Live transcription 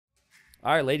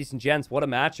All right, ladies and gents, what a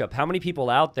matchup. How many people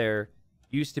out there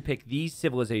used to pick these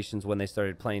civilizations when they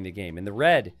started playing the game? In the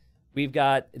red, we've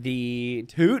got the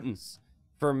Tooootons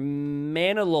for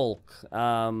Manilulk,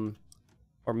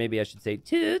 or maybe I should say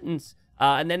Tootons.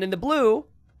 And then in the blue,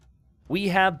 we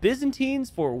have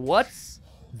Byzantines for What's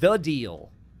the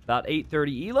Deal? About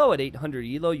 830 elo. At 800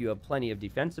 elo, you have plenty of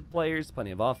defensive players,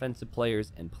 plenty of offensive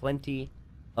players, and plenty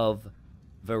of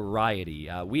variety.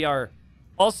 We are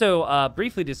also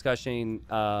briefly discussing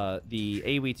the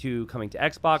AOE2 coming to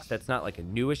Xbox. That's not like a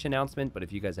newish announcement, but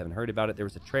if you guys haven't heard about it, there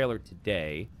was a trailer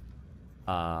today.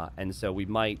 And so we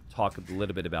might talk a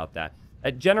little bit about that.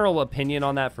 A general opinion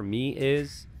on that from me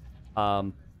is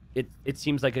it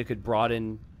seems like it could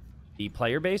broaden the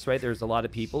player base, right? There's a lot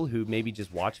of people who maybe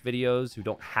just watch videos, who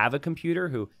don't have a computer,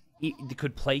 who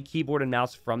could play keyboard and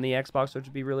mouse from the Xbox, which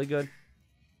would be really good.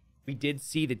 We did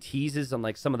see the teases on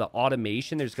like some of the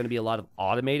automation. There's going to be a lot of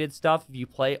automated stuff if you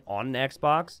play on an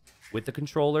Xbox with the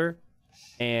controller.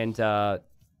 And I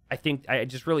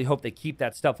just really hope they keep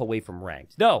that stuff away from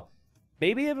ranked. No,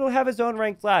 maybe it'll have its own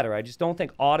ranked ladder. I just don't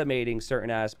think automating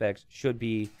certain aspects should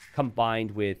be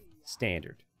combined with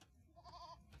standard.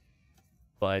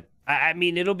 But, I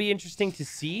mean, it'll be interesting to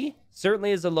see.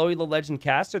 Certainly as a Low Elo Legend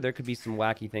caster, there could be some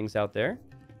wacky things out there.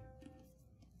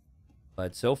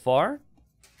 But so far,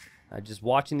 just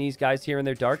watching these guys here in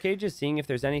their Dark Ages, seeing if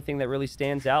there's anything that really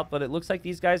stands out. But it looks like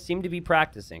these guys seem to be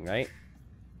practicing, right?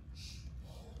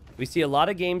 We see a lot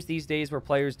of games these days where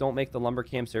players don't make the lumber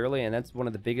camps early, and that's one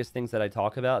of the biggest things that I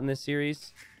talk about in this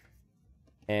series.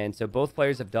 And so both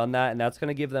players have done that, and that's going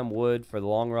to give them wood for the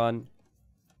long run,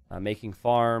 making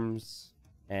farms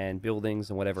and buildings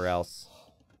and whatever else.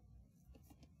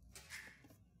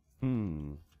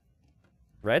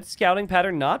 Red scouting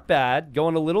pattern, not bad.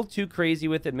 Going a little too crazy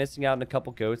with it, missing out on a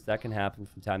couple goats. That can happen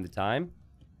from time to time.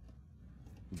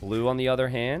 Blue, on the other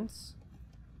hand,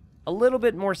 a little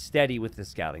bit more steady with the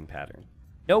scouting pattern.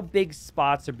 No big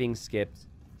spots are being skipped.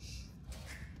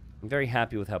 I'm very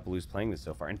happy with how Blue's playing this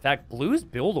so far. In fact, Blue's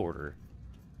build order,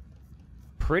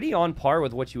 pretty on par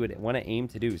with what you would want to aim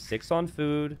to do. 6 on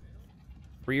food,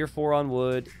 3 or 4 on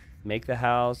wood, make the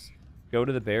house, go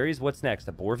to the berries. What's next?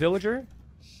 A boar villager?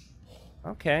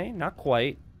 Okay, not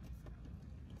quite.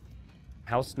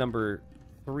 House number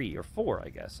 3 or 4, I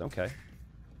guess. Okay.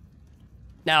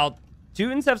 Now,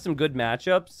 Tootons have some good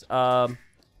matchups,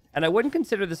 and I wouldn't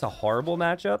consider this a horrible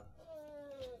matchup,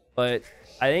 but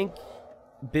I think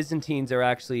Byzantines are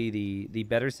actually the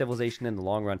better civilization in the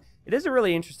long run. It is a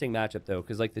really interesting matchup, though,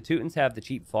 because like the Tootons have the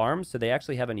cheap farms, so they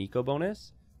actually have an eco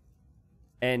bonus,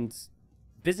 and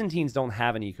Byzantines don't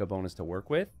have an eco bonus to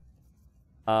work with.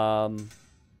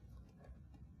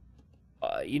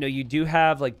 You know, you do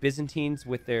have like Byzantines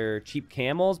with their cheap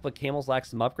camels, but camels lack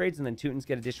some upgrades, and then Tootons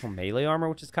get additional melee armor,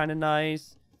 which is kind of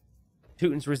nice.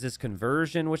 Tootons resist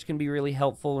conversion, which can be really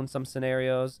helpful in some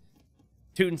scenarios.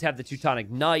 Tootons have the Teutonic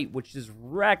Knight, which just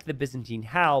wreck the Byzantine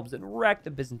halbs and wreck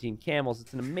the Byzantine camels.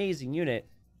 It's an amazing unit.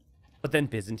 But then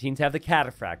Byzantines have the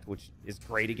Cataphract, which is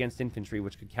great against infantry,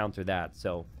 which could counter that.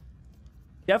 So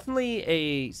definitely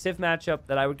a Civ matchup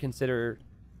that I would consider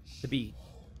to be,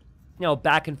 you know,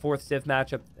 back and forth Civ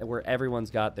matchup where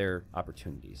everyone's got their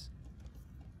opportunities.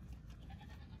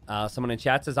 Someone in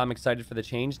chat says, I'm excited for the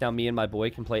change. Now me and my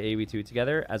boy can play AOE2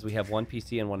 together as we have one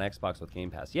PC and one Xbox with Game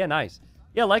Pass. Yeah, nice.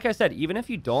 Yeah, like I said, even if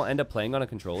you don't end up playing on a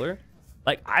controller,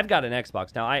 like I've got an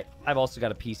Xbox. Now I've also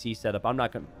got a PC set up. I'm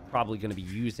not probably going to be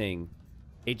using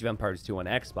Age of Empires 2 on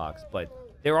Xbox, but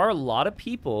there are a lot of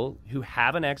people who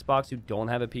have an Xbox who don't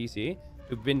have a PC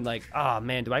who've been like, oh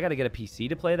man, do I got to get a PC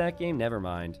to play that game? Never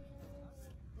mind.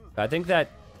 I think that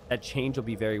change will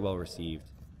be very well received.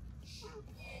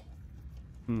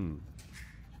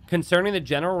 Concerning the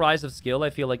general rise of skill, I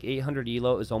feel like 800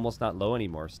 elo is almost not low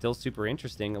anymore. Still super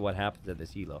interesting what happens at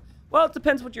this elo. Well, it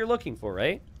depends what you're looking for,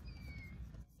 right?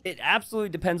 It absolutely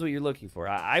depends what you're looking for.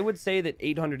 I would say that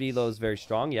 800 elo is very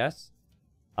strong, yes.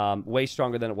 Way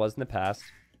stronger than it was in the past.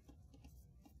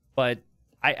 But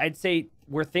I'd say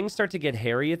where things start to get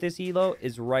hairy at this elo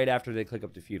is right after they click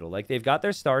up to feudal. Like, they've got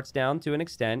their starts down to an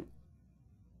extent,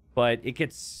 but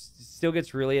it still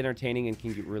gets really entertaining and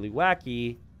can get really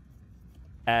wacky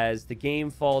as the game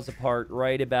falls apart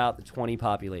right about the 20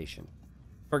 population.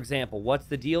 For example, what's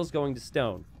the deal's going to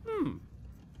stone?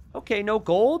 Okay, no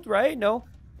gold, right? No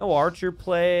archer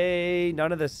play,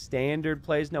 none of the standard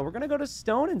plays. No, we're going to go to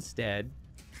stone instead.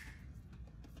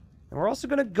 And we're also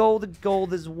going to go the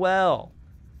gold as well.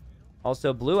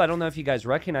 Also, Blue, I don't know if you guys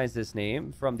recognize this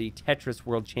name from the Tetris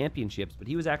World Championships, but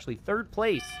he was actually 3rd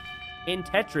place in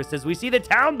Tetris as we see the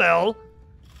town bell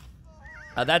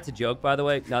That's a joke, by the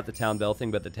way. Not the town bell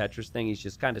thing, but the Tetris thing. He's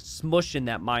just kind of smushing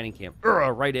that mining camp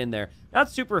right in there.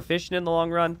 Not super efficient in the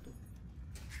long run.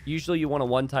 Usually you want a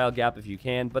one-tile gap if you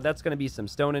can, but that's going to be some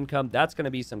stone income. That's going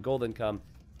to be some gold income.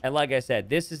 And like I said,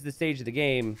 this is the stage of the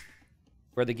game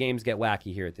where the games get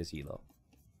wacky here at this elo.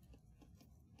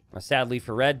 Sadly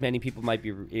for red, many people might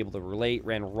be able to relate.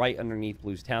 Ran right underneath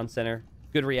blue's town center.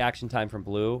 Good reaction time from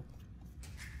blue.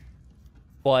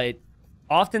 But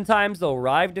oftentimes they'll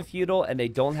arrive to feudal and they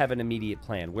don't have an immediate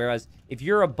plan. Whereas if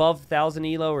you're above 1,000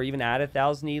 elo or even at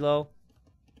 1,000 elo,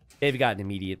 they've got an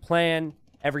immediate plan.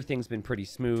 Everything's been pretty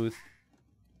smooth.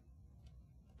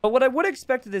 But what I would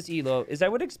expect of this elo is I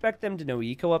would expect them to know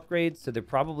eco upgrades, so they're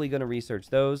probably going to research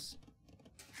those.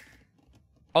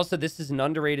 Also, this is an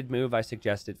underrated move. I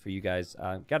suggested for you guys.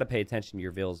 Got to pay attention to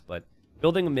your vills, but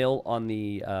building a mill on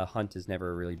the hunt is never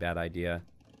a really bad idea.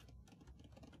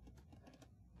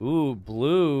 Ooh,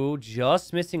 blue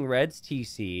just missing red's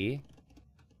TC.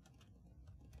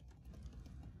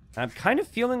 I'm kind of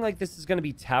feeling like this is going to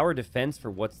be tower defense for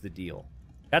what's the deal.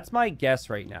 That's my guess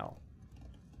right now.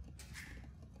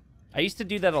 I used to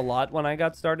do that a lot when I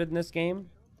got started in this game.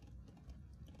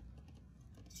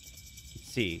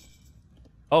 Let's see.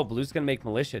 Oh, blue's going to make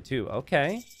militia too.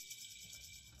 Okay.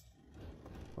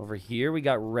 Over here, we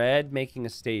got red making a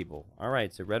stable. All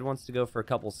right, so red wants to go for a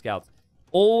couple scouts.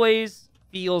 Always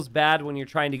feels bad when you're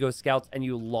trying to go scouts and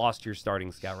you lost your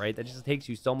starting scout, right? That just takes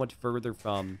you so much further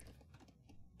from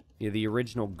the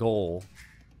original goal.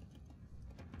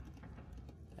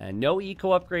 And no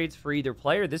eco upgrades for either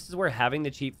player. This is where having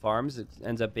the cheap farms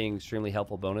ends up being extremely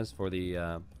helpful bonus for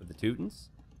the Tootons.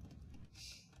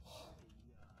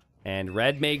 And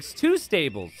red makes 2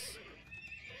 stables.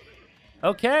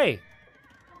 Okay.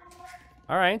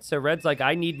 All right, so red's like,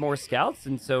 I need more scouts,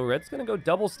 and so red's going to go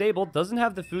double stable. Doesn't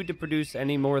have the food to produce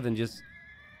any more than just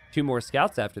 2 more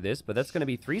scouts after this, but that's going to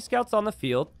be 3 scouts on the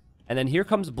field. And then here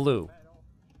comes blue.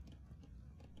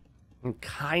 And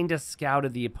kind of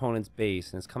scouted the opponent's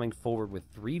base, and is coming forward with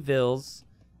 3 vills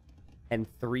and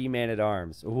 3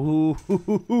 man-at-arms. Ooh,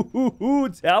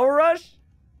 tower rush?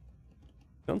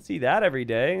 Don't see that every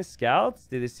day. Scouts,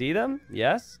 did they see them?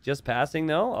 Yes, just passing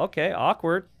though. Okay,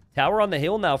 awkward. Tower on the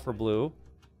hill now for blue.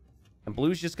 And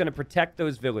blue's just going to protect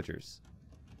those villagers.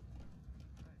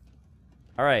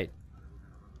 All right.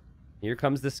 Here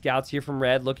comes the scouts here from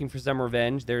red looking for some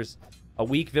revenge. There's a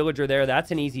weak villager there.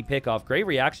 That's an easy pickoff. Great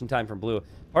reaction time from blue.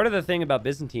 Part of the thing about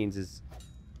Byzantines is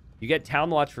you get town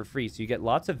watch for free, so you get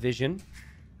lots of vision.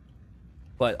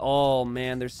 But, oh,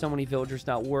 man, there's so many villagers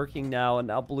not working now. And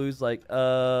now blue's like,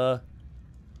 I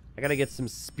got to get some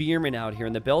spearmen out here.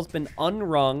 And the bell's been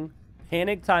unrung.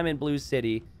 Panic time in blue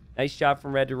city. Nice shot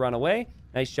from red to run away.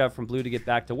 Nice shot from blue to get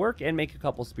back to work and make a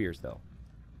couple spears, though.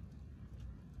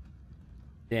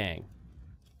 Dang.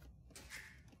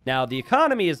 Now, the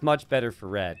economy is much better for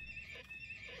red.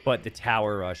 But the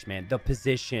tower rush, man. The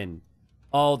position.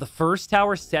 Oh, the first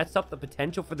tower sets up the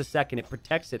potential for the second. It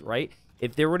protects it, right?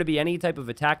 If there were to be any type of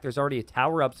attack, there's already a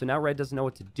tower up, so now red doesn't know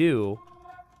what to do.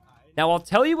 Now, I'll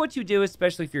tell you what you do,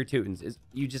 especially for your Tootons, is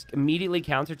you just immediately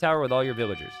counter tower with all your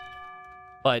villagers.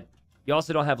 But you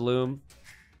also don't have loom.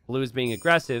 Blue is being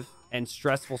aggressive, and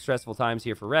stressful times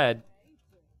here for red.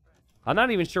 I'm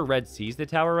not even sure red sees the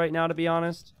tower right now, to be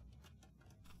honest.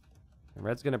 And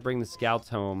red's going to bring the scouts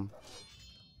home.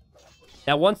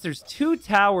 Now, once there's 2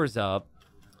 towers up,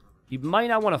 you might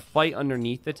not want to fight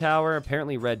underneath the tower.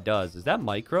 Apparently, red does. Is that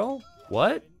micro?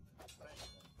 What?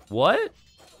 What?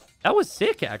 That was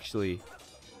sick, actually.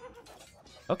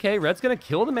 Okay, red's going to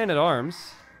kill the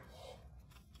man-at-arms.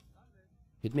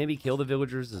 Could maybe kill the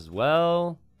villagers as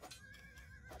well.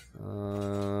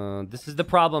 This is the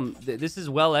problem. This is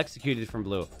well executed from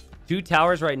blue. 2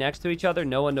 towers right next to each other.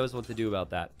 No one knows what to do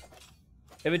about that.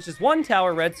 If it's just 1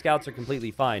 tower, red scouts are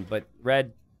completely fine. But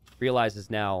red realizes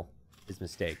now his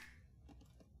mistake.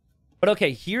 But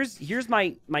okay, here's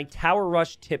my tower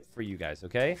rush tip for you guys,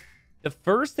 okay? The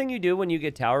first thing you do when you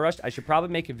get tower rushed, I should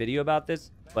probably make a video about this,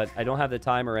 but I don't have the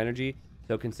time or energy,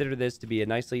 so consider this to be a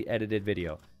nicely edited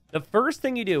video. The first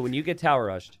thing you do when you get tower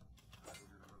rushed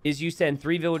is you send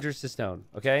 3 villagers to stone,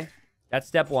 okay? That's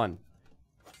step 1.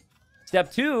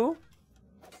 Step 2,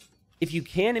 if you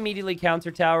can immediately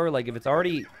counter tower, like if it's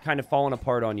already kind of fallen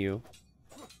apart on you,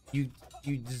 you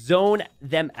zone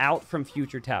them out from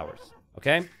future towers,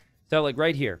 okay? So, like,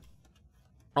 right here.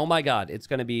 Oh, my God. It's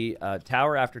going to be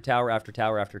tower after tower after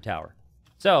tower after tower.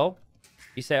 So,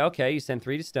 you say, okay, you send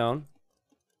 3 to stone.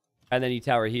 And then you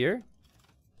tower here.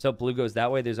 So, blue goes that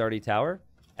way. There's already tower.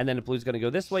 And then if blue's going to go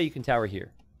this way, you can tower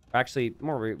here. Or actually,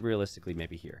 more realistically,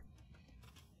 maybe here.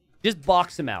 Just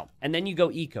box them out. And then you go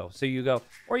eco. So, you go,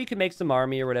 or you can make some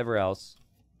army or whatever else.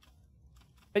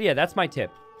 But yeah, that's my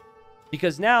tip.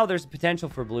 Because now there's potential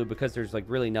for blue because there's like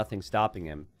really nothing stopping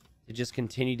him to just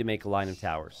continue to make a line of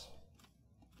towers.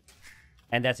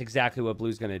 And that's exactly what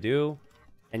blue's going to do.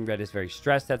 And red is very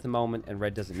stressed at the moment, and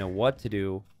red doesn't know what to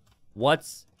do.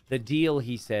 What's the deal,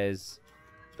 he says,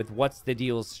 with what's the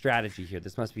deal's strategy here?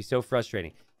 This must be so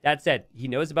frustrating. That said, he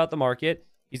knows about the market.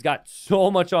 He's got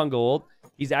so much on gold.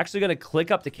 He's actually going to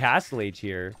click up to Castle Age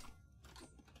here.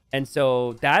 And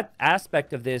so that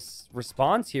aspect of this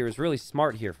response here is really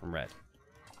smart here from red.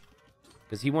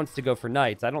 Because he wants to go for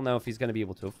knights. I don't know if he's going to be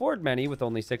able to afford many with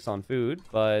only 6 on food,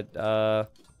 but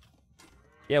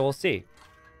yeah, we'll see.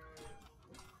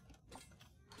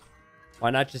 Why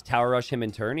not just tower rush him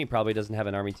in turn? He probably doesn't have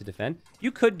an army to defend.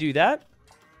 You could do that.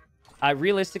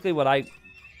 Realistically,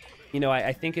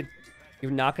 I think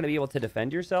you're not going to be able to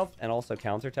defend yourself and also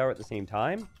counter tower at the same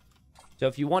time. So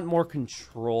if you want more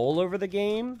control over the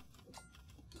game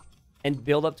and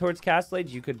build up towards Castle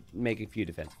Age, you could make a few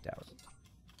defensive towers.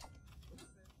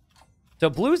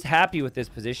 So blue's happy with this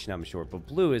position, I'm sure, but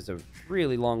blue is a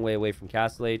really long way away from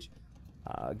Castle Age.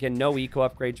 Again, no eco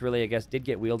upgrades really, I guess. Did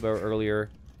get wheelbarrow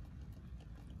earlier.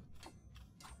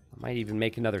 Might even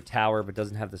make another tower, but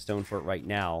doesn't have the stone for it right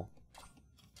now.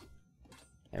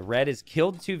 And red has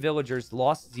killed 2 villagers,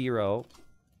 lost 0.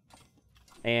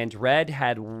 And red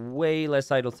had way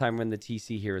less idle time in the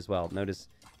TC here as well. Notice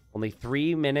only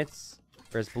 3 minutes,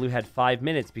 whereas blue had 5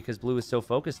 minutes because blue is so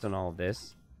focused on all of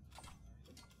this.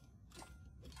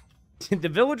 The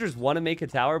villagers want to make a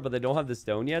tower, but they don't have the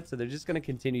stone yet, so they're just going to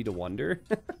continue to wonder.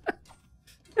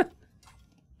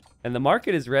 And the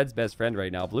market is red's best friend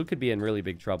right now. Blue could be in really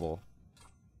big trouble.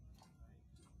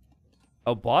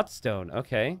 Oh, bought stone.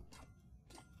 Okay.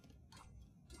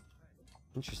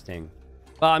 Interesting.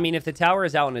 Well, I mean, if the tower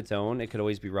is out on its own, it could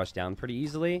always be rushed down pretty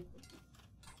easily.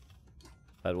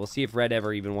 But we'll see if red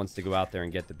ever even wants to go out there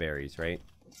and get the berries, right?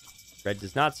 Red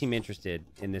does not seem interested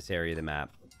in this area of the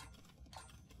map.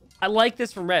 I like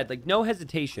this from red. Like, no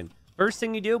hesitation. First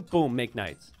thing you do, boom, make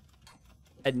knights.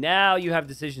 And now you have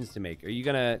decisions to make. Are you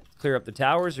going to clear up the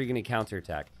towers, or are you going to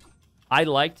counterattack? I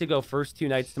like to go first 2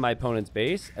 knights to my opponent's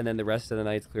base, and then the rest of the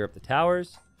knights clear up the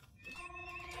towers.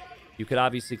 You could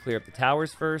obviously clear up the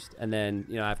towers first, and then,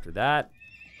 you know, after that.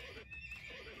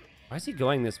 Why is he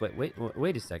going this way?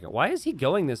 Wait a second. Why is he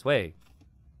going this way?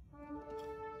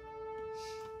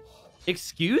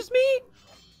 Excuse me?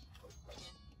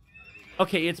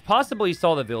 Okay, it's possible he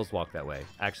saw the Vills walk that way,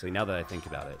 actually, now that I think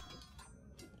about it.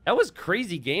 That was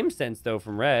crazy game sense, though,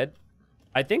 from red.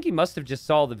 I think he must have just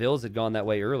saw the Vills had gone that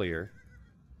way earlier.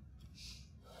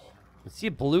 Let's see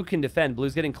if blue can defend.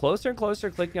 Blue's getting closer and closer,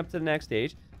 clicking up to the next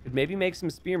stage. Could maybe make some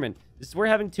spearmen. This is where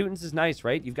having Tootons is nice,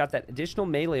 right? You've got that additional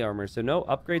melee armor, so no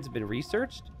upgrades have been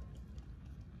researched.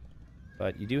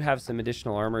 But you do have some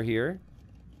additional armor here.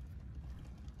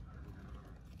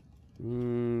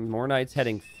 More knights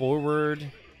heading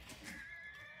forward.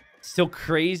 Still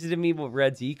crazy to me what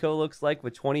red's eco looks like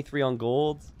with 23 on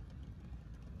gold.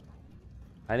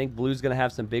 I think blue's going to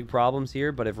have some big problems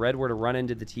here, but if red were to run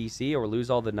into the TC or lose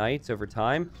all the knights over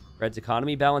time, red's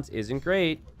economy balance isn't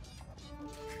great.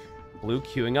 Blue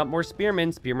queuing up more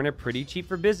spearmen. Spearmen are pretty cheap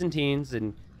for Byzantines,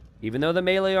 and even though the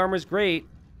melee armor is great,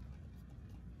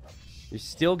 you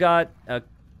still got a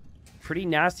pretty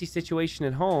nasty situation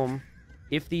at home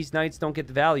if these knights don't get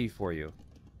the value for you.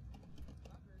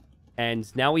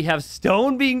 And now we have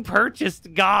stone being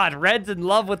purchased. God, red's in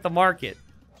love with the market.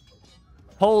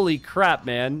 Holy crap,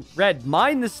 man. Red,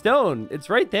 mine the stone. It's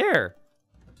right there.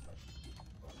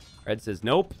 Red says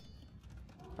nope.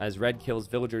 As red kills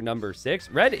villager number 6.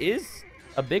 Red is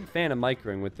a big fan of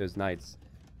microing with those knights.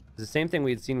 It's the same thing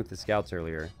we had seen with the scouts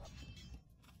earlier.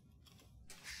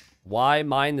 Why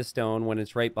mine the stone when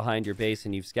it's right behind your base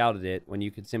and you've scouted it when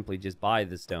you could simply just buy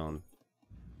the stone?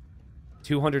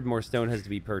 200 more stone has to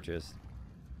be purchased.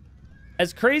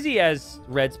 As crazy as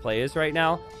red's play is right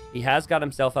now, he has got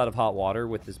himself out of hot water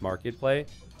with this market play.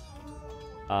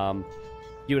 You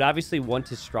would obviously want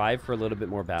to strive for a little bit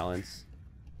more balance.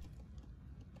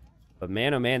 But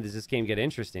man, oh man, does this game get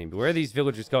interesting. But where are these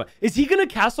villagers going? Is he going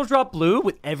to castle drop blue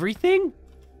with everything?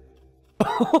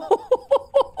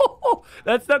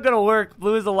 That's not going to work.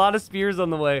 Blue has a lot of spears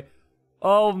on the way.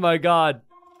 Oh my god.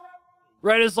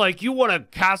 Red is like, you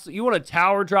want to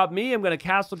tower drop me? I'm going to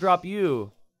castle drop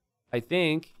you. I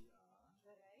think.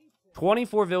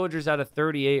 24 villagers out of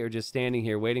 38 are just standing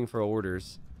here waiting for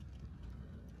orders.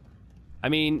 I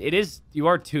mean, you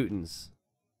are Tootons.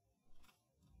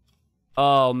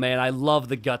 Oh man, I love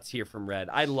the guts here from red.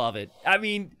 I love it. I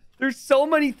mean, there's so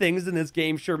many things in this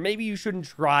game. Sure, maybe you shouldn't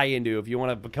try into if you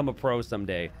want to become a pro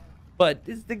someday. But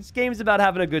this game's about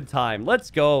having a good time.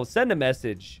 Let's go. Send a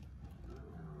message.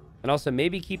 And also,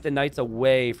 maybe keep the knights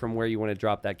away from where you want to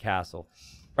drop that castle.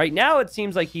 Right now, it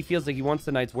seems like he feels like he wants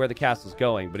the knights where the castle's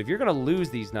going. But if you're going to lose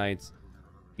these knights,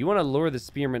 you want to lure the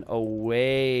spearmen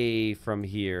away from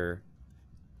here.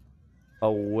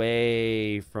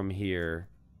 Away from here.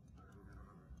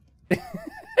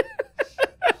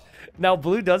 Now,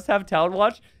 blue does have town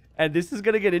watch. And this is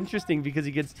going to get interesting because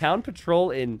he gets town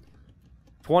patrol in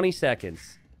 20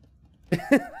 seconds.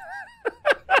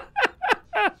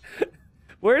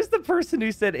 Where's the person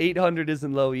who said 800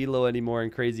 isn't low elo anymore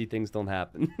and crazy things don't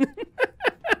happen?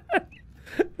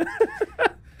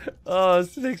 Oh,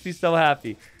 this makes me so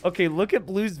happy. Okay, look at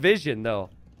blue's vision, though.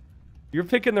 You're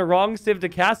picking the wrong civ to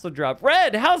castle drop.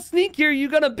 Red, how sneaky are you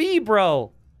going to be,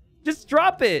 bro? Just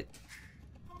drop it.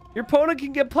 Your opponent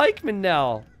can get pikemen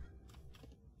now.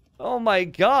 Oh, my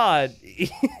God.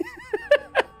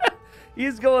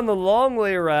 He's going the long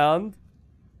way around.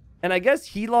 And I guess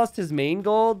he lost his main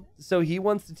gold, so he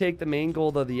wants to take the main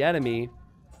gold of the enemy.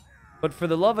 But for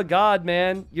the love of God,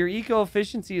 man, your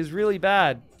eco-efficiency is really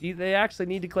bad. They actually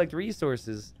need to collect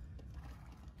resources.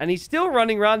 And he's still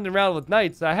running round and round with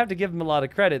knights, so I have to give him a lot of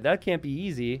credit. That can't be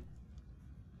easy.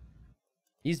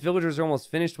 These villagers are almost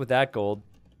finished with that gold.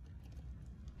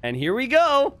 And here we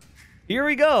go. Here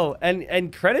we go.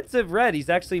 And credits of red. He's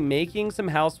actually making some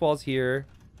house walls here,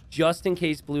 just in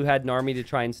case blue had an army to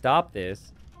try and stop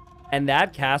this. And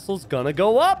that castle's gonna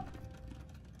go up.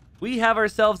 We have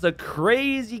ourselves a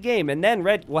crazy game. And then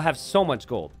red will have so much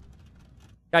gold.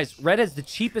 Guys, red has the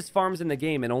cheapest farms in the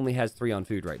game and only has 3 on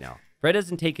food right now. Red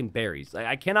hasn't taken berries.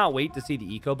 I cannot wait to see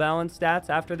the eco balance stats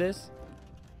after this.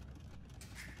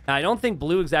 Now, I don't think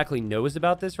blue exactly knows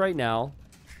about this right now.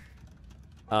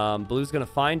 Blue's gonna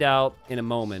find out in a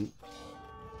moment.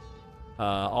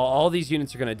 All these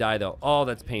units are gonna die, though. Oh,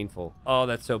 that's painful. Oh,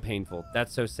 that's so painful.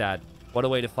 That's so sad. What a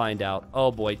way to find out.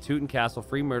 Oh, boy. Tooton Castle,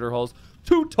 free murder holes.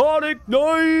 Teutonic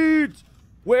Knights!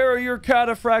 Where are your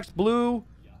cataphracts, blue?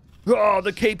 Oh,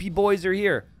 the KP boys are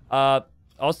here.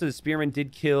 Also, the spearmen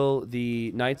did kill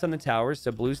the knights on the towers,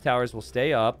 so blue's towers will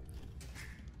stay up.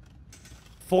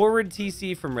 Forward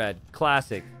TC from red.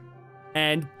 Classic.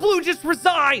 And blue just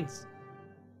resigns!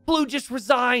 Blue just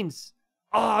resigns!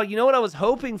 Oh, you know what I was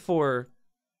hoping for?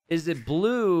 Is that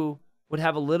blue would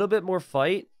have a little bit more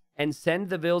fight and send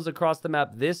the vills across the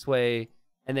map this way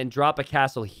and then drop a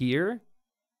castle here.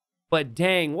 But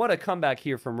dang, what a comeback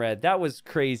here from red. That was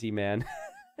crazy, man.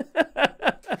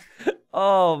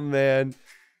 Oh, man.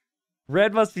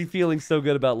 Red must be feeling so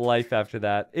good about life after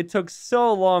that. It took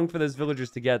so long for those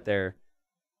villagers to get there.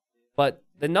 But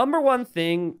the number one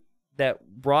thing that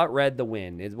brought red the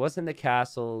win, it wasn't the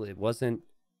castle, it wasn't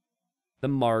the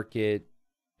market,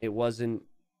 it wasn't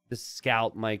the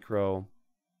scout micro.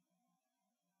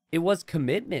 It was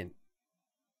commitment.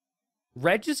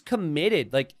 Red just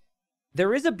committed. Like,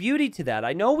 there is a beauty to that.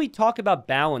 I know we talk about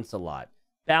balance a lot.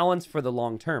 Balance for the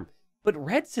long term. But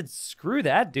Red said, screw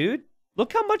that, dude.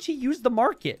 Look how much he used the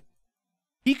market.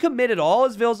 He committed all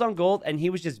his vills on gold, and he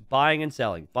was just buying and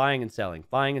selling, buying and selling,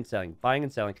 buying and selling, buying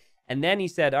and selling. And then he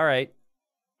said, all right,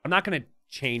 I'm not going to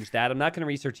change that. I'm not going to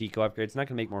research eco upgrades. I'm not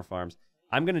going to make more farms.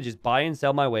 I'm going to just buy and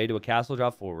sell my way to a castle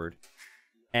drop forward.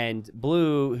 And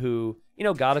blue, who, you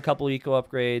know, got a couple eco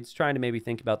upgrades, trying to maybe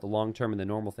think about the long term and the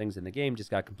normal things in the game,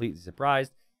 just got completely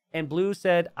surprised. And blue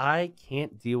said, I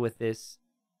can't deal with this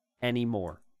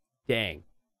anymore. Dang.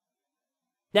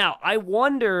 Now, I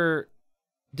wonder,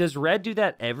 does red do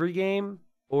that every game?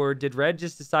 Or did red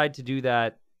just decide to do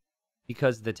that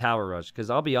because of the tower rush? Because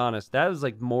I'll be honest, that was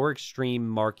like more extreme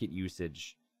market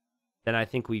usage than I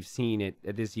think we've seen it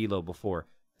at this elo before.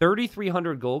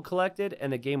 3,300 gold collected,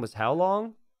 and the game was how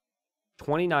long?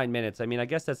 29 minutes. I mean, I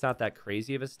guess that's not that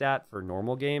crazy of a stat for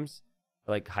normal games,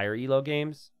 like higher elo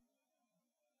games.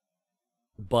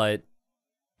 But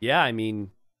yeah, I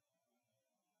mean,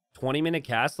 20-minute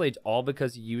castle age, all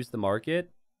because you used the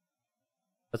market.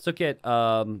 Let's look at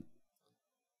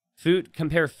food.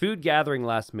 Compare food gathering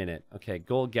last minute. Okay,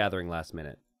 gold gathering last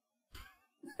minute.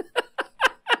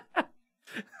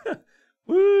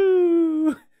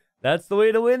 Woo! That's the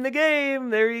way to win the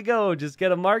game. There you go. Just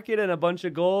get a market and a bunch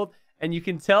of gold, and you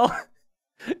can tell.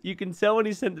 You can tell when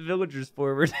he sent the villagers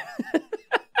forward.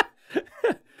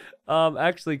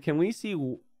 Actually, can we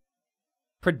see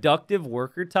productive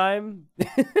worker time?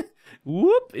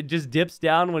 Whoop! It just dips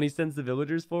down when he sends the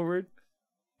villagers forward.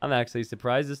 I'm actually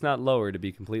surprised it's not lower, to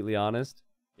be completely honest.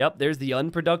 Yep, there's the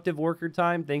unproductive worker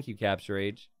time. Thank you, Capture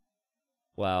Age.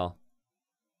 Wow.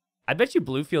 I bet you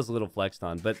blue feels a little flexed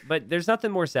on, but there's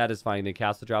nothing more satisfying than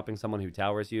castle dropping someone who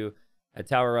towers you. A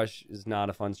tower rush is not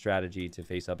a fun strategy to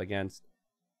face up against.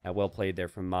 Well played there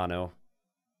from Mono.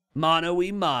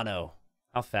 Mono-y Mono.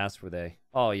 How fast were they?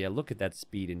 Oh, yeah, look at that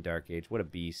speed in Dark Age. What a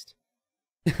beast.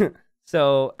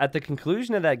 So, at the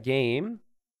conclusion of that game,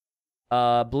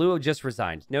 Blue just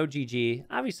resigned. No GG.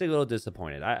 Obviously, a little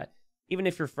disappointed. Even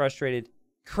if you're frustrated,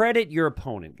 credit your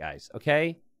opponent, guys,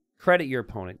 okay? Credit your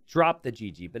opponent. Drop the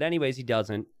GG. But anyways, he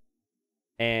doesn't.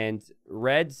 And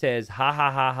Red says, ha,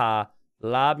 ha, ha, ha.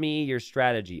 Lob me your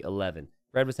strategy, 11.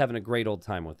 Red was having a great old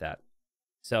time with that.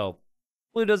 So,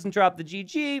 Blue doesn't drop the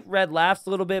GG. Red laughs a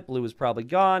little bit. Blue is probably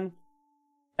gone.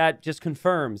 That just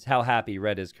confirms how happy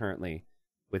Red is currently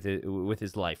with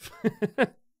his life.